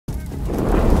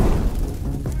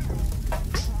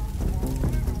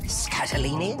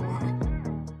gasoline in?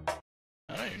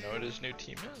 I don't even know what his new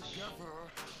team is.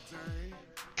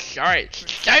 Alright,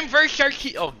 time versus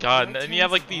Arteezy. Oh god, and then you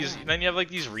have like these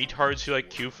retards who like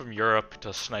queue from Europe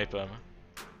to snipe him.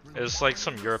 It's like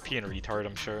some European retard,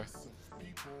 I'm sure.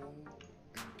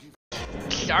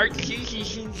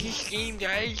 Arteezy's in this game,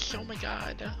 guys. Oh my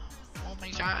god. Oh my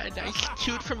god, I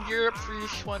queued from Europe for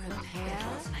this one.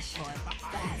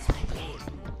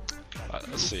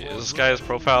 Let's see, is this guy's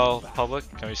profile public?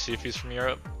 Can we see if he's from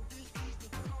Europe?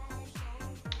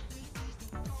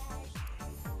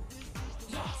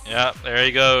 Yeah, there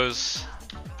he goes.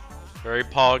 Very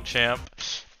pog champ.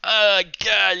 God,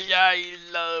 I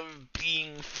love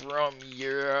being from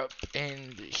Europe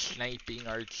and sniping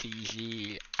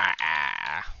Arteezy.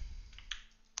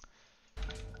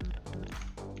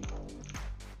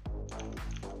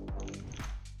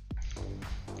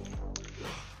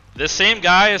 This same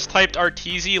guy has typed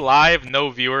Arteezy live, no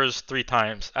viewers 3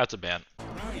 times. That's a ban.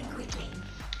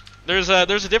 There's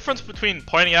a difference between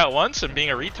pointing out once and being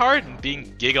a retard and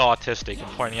being giga autistic and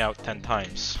pointing out 10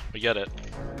 times. We get it.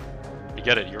 We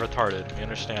get it. You're retarded. We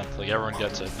understand. Like everyone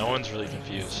gets it. No one's really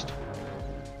confused.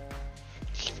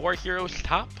 4 heroes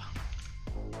top.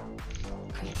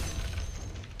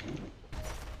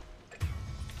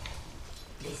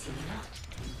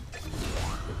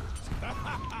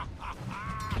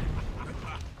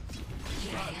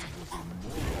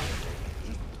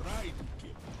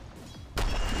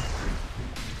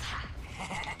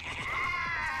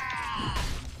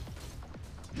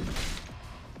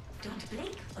 Don't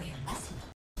blink or you'll miss him.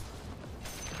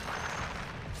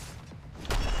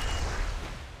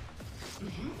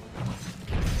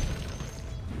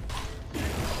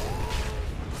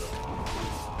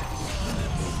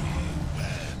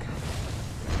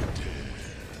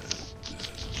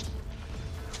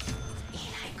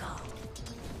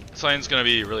 This lane's gonna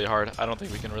be really hard. I don't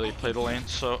think we can really play the lane,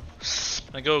 so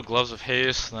I go gloves of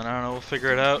haste, and then I don't know, we'll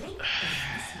figure it out.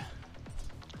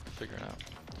 Figure it out.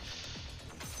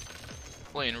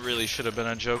 Lane really should have been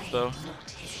a joke though.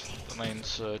 The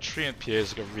lane's Tree and PA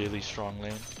is like a really strong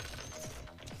lane.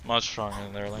 Much stronger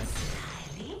than their lane.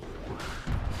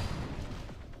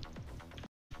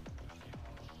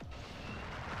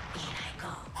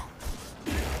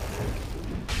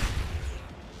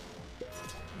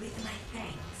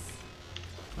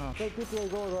 Take TPA,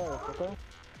 go there, okay?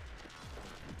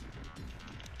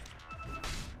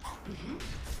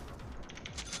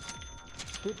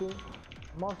 TP.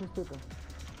 Mouse is TP.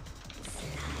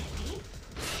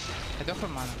 I don't have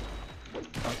mana.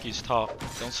 Monkey's top.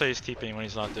 Don't say he's TPing when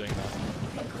he's not doing that.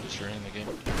 Just ruining the game.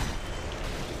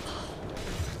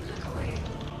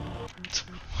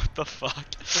 What the fuck?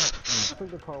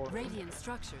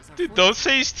 Dude, don't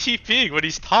say he's TPing when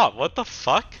he's top. What the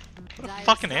fuck? What a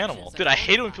fucking animal. Dude, I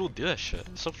hate it when people do that shit.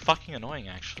 It's so fucking annoying,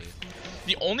 actually.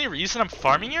 The only reason I'm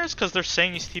farming here is because they're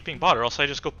saying he's TPing bot, or else I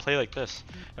just go play like this.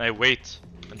 And I wait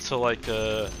until, like,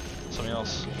 something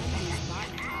else.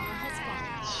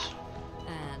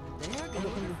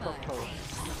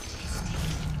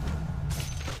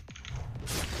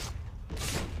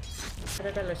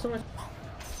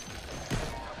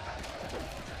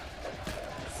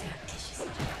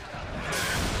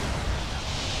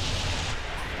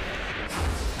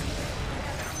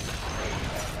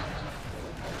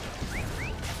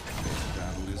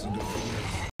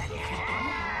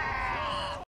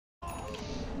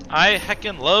 I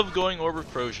heckin' love going over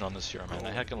corrosion on this hero, man.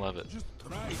 I heckin' love it.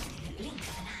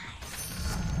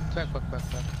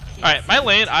 Alright, my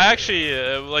lane, I actually,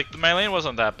 like, my lane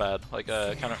wasn't that bad. Like,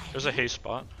 kind of, there's a haste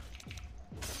spot.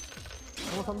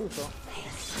 This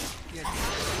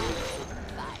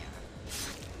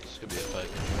could be a fight.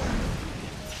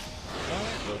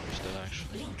 Joker's dead,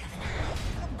 actually.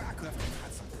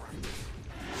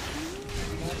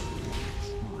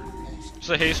 There's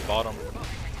a haste bottom.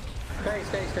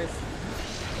 Stay.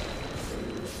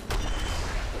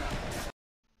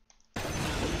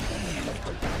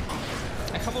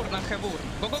 I have ult, I have ult.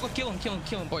 Go, kill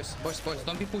him, boys,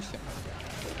 don't be pussy.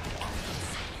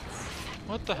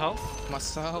 What the hell?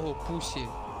 Masao, pussy.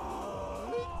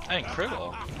 I ain't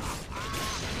critical.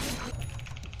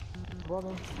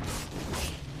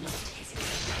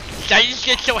 I just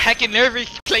get so heckin'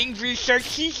 nervous playing versus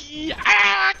Arteezy.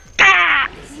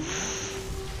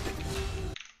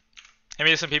 Hey,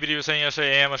 made some PPD was saying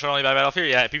yesterday, AM was only by Battlefield.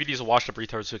 Yeah, PPD's a washed up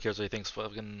retard, so who cares what he thinks?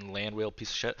 Fucking land whale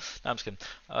piece of shit. No, I'm just kidding.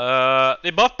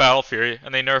 They buffed Battle Fury,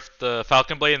 and they nerfed the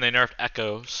Falcon Blade, and they nerfed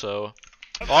Echo, so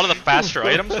a lot of the faster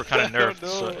items were kind of nerfed,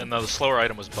 so, and the slower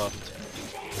item was buffed.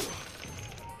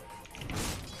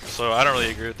 So I don't really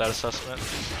agree with that assessment.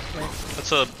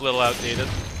 That's a little outdated.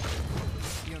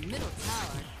 Your middle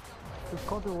tower Just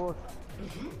counter watch.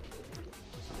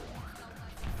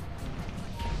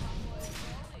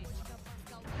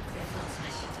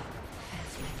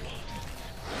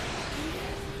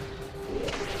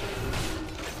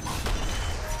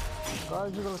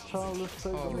 Guys, you got a tower. Let's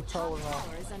take the tower now.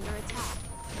 Tower is under attack.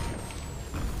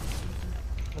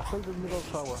 Let's take the middle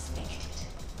tower.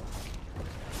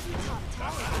 Top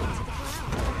tower going to the ground.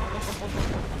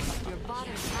 Your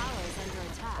bottom tower is under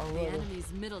attack. The Alright. enemy's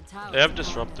middle tower. They have is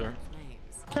disruptor, in flames.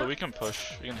 so we can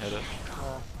push. We can hit it.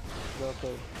 Yeah,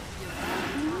 okay.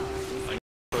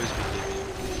 Always be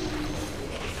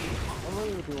I'm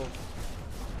ready with you.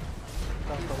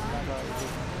 That's the mega idea.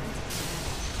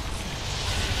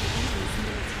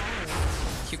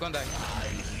 He gonna die.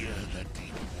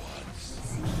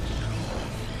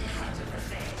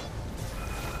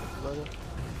 Ready? You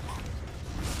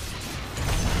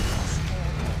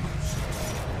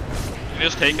can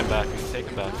just take him back. You can take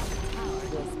him back. The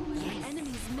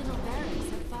enemy's middle barracks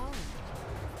have fallen.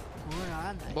 Where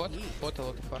are they? Bot a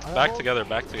lot of far. Back together.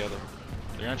 Back together.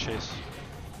 They're gonna chase.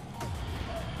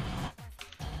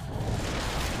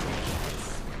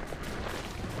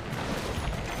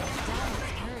 Diamond's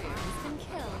courier has been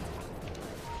killed.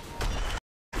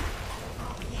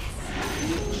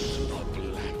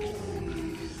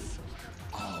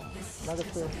 Mega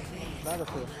spear. Mega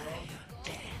spear.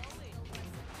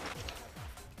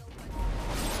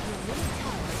 Your middle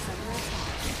tower is under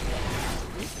attack.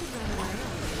 This could run away.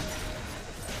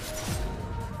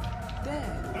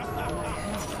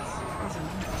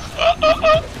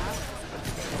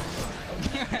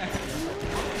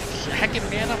 Heckin'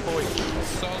 mana boy.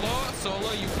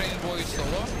 Solo, Ukraine boy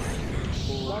solo.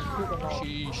 Let's keep them out.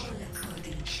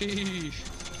 Sheesh.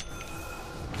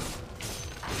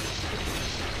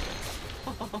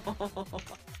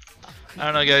 I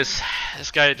don't know, guys.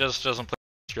 This guy just doesn't play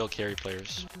real carry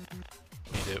players.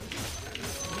 We do.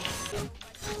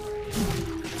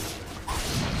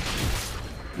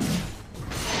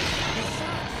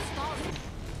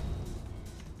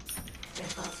 There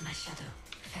falls my shadow,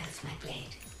 fells my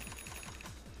blade.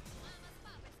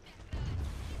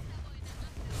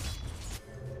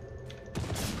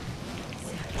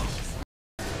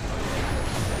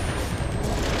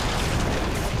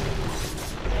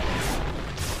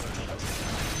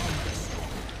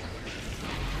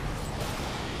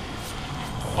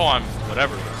 Oh, I'm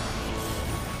whatever.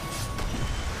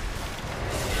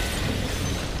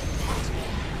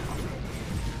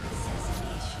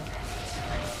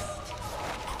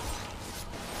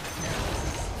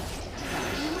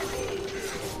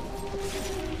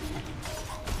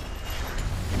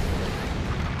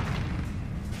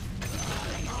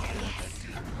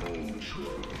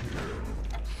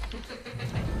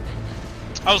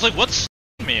 I was like, what's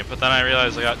me? But then I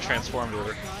realized I got transformed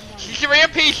over. He's a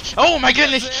rampage! Oh my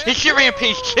goodness! He's a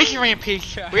rampage! He's a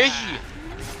rampage! Where is he?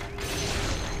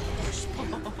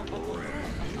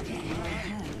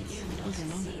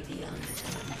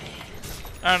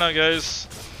 I don't know, guys.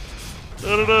 I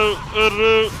don't know.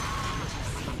 The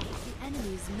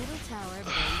enemy's middle tower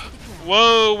burned to the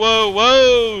ground.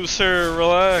 Whoa, sir,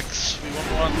 relax. We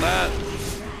won't want that.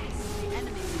 The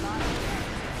enemy's bottom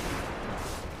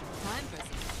barracks. Time for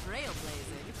some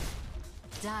trailblazing.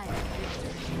 Dire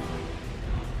victory.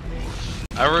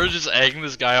 Everyone's just egging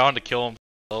this guy on to kill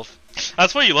himself.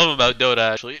 That's what you love about Dota,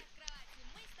 actually.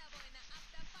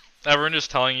 Everyone just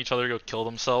telling each other to go kill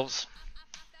themselves.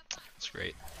 It's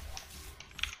great.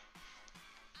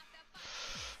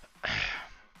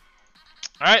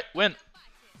 Alright, win.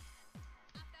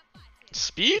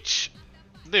 Speech?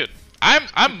 Dude,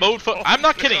 I'm mode I'm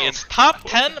not kidding. It's top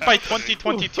 10 by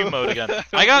 2022 mode again.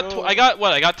 I got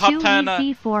what? I got top 10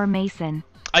 2EC4 Mason.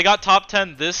 I got top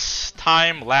 10 this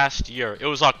time last year. It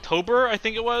was October, I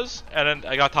think it was, and then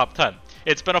I got top 10.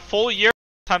 It's been a full year.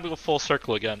 Time to go full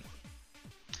circle again.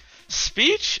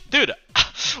 Speech? Dude,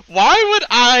 why would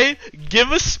I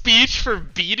give a speech for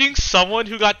beating someone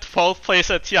who got 12th place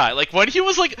at TI? Like when he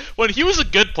was a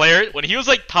good player, when he was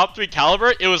like top 3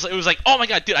 caliber, it was like, oh my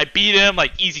god, dude, I beat him,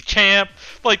 like easy champ.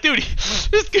 But like, dude,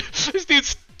 this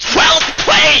dude's 12th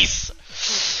place.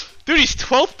 Dude, he's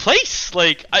 12th place.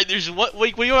 Like, there's what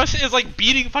you want to say is like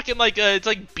beating fucking like it's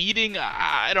like beating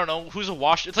I don't know who's a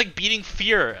wash. It's like beating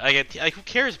Fear. Like who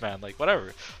cares, man? Like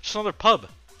whatever. Just another pub.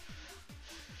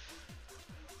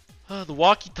 The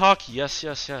walkie-talkie. Yes.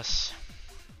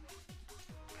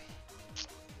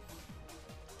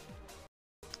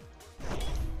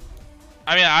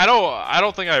 I mean, I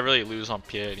don't think I really lose on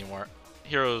PA anymore.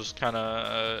 Hero's kind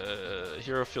of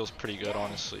Hero feels pretty good,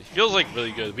 honestly. Feels like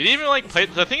really good. We didn't even like play.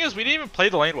 The thing is, we didn't even play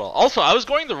the lane well. Also, I was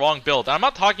going the wrong build. I'm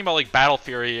not talking about like Battle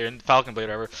Fury and Falcon Blade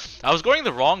or whatever. I was going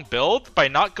the wrong build by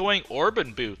not going Orb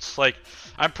and Boots. Like,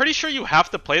 I'm pretty sure you have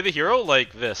to play the hero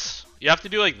like this. You have to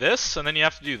do like this, and then you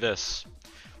have to do this.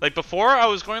 Like before, I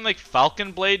was going like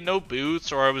Falcon Blade, no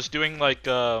boots, or I was doing like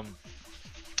I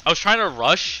was trying to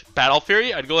rush Battle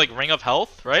Fury. I'd go like Ring of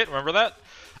Health, right? Remember that?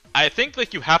 I think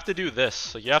like you have to do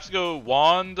this. Like you have to go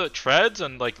Wand, Treads,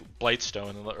 and like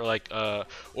Blightstone, or like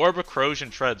Orb of Corrosion,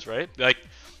 Treads, right? Like,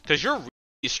 because you're really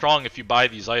strong if you buy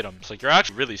these items. Like you're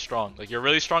actually really strong. Like you're a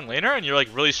really strong laner, and you're like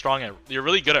really strong at. You're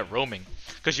really good at roaming,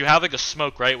 because you have like a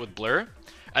smoke, right, with Blur,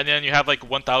 and then you have like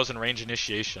 1000 range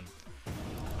initiation.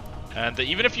 And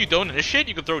even if you don't initiate,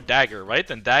 you can throw Dagger, right?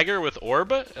 Then Dagger with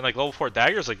Orb and like level 4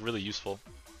 Dagger is like really useful.